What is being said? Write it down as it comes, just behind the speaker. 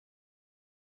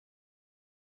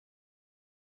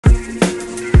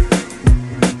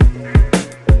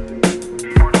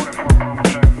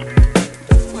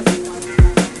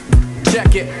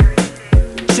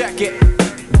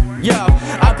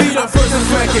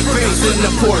your face in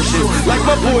a portion. Like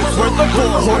my boys worth the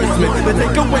 4 horsemen. They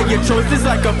take away your choices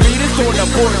like a fetus or an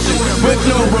abortion. With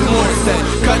no remorse then,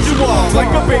 cut you off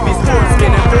like a baby's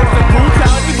foreskin. And force the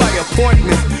brutality by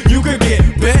appointments. You could get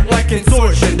bent like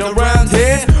consortion. Around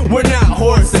here, we're not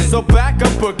horses. So back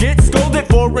up or get scolded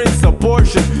for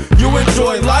insubordination. You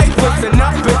enjoy life, but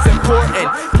enough it's important.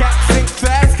 Cats think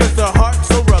fast cause their hearts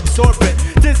are absorbent.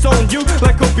 Disown you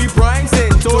like Kobe Bryant's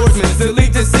endorsements.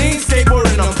 Delete the scene,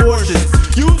 skateboarding on Porsches.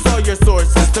 Use all your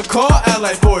sources to call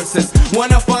allied forces.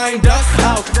 Wanna find us?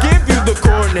 I'll give you the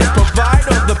coordinates. Provide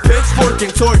all the pitchfork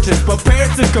and torches. Prepare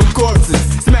to come corpses.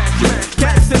 Smash it,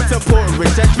 cast into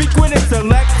porridge. I speak with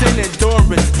intellect and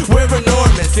endurance. We're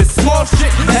enormous, it's small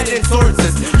shit heading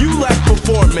sources. You lack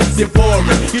performance, you're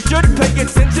boring. You should pay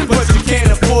attention but you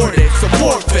can't afford it. So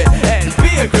forfeit and be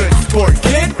a good sport,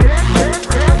 kid.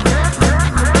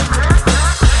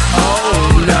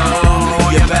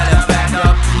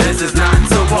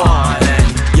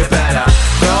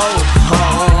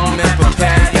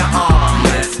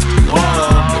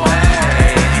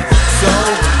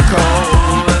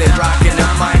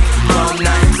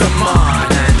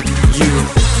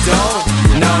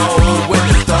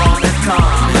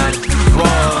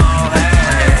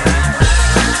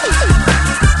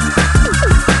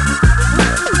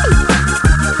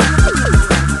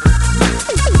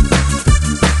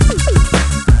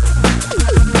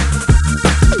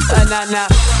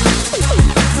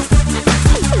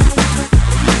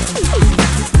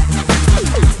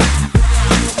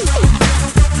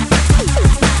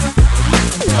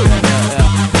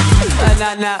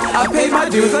 Nah. I paid my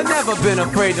dues, I've never been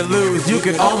afraid to lose. You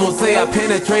could almost say I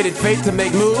penetrated fate to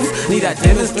make moves. Need I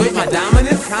demonstrate my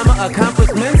dominance,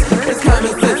 accomplishments? It's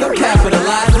common sense, I'm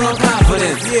capitalizing on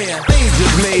confidence. Yeah, they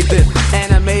just made this,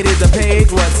 animated the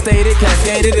page. What stated,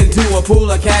 cascaded into a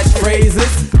pool of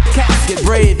catchphrases. Cats get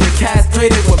braved and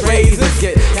castrated with razors.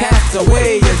 Get cast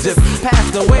away and just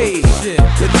passed away.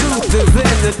 The truth is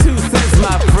in the 2 cents,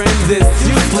 my friend. This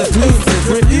useless nuisance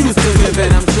refuse to give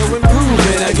in. I'm sure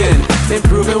improving again.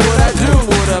 Improving what I do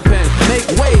with a pen. Make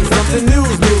waves, something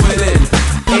new's moving in.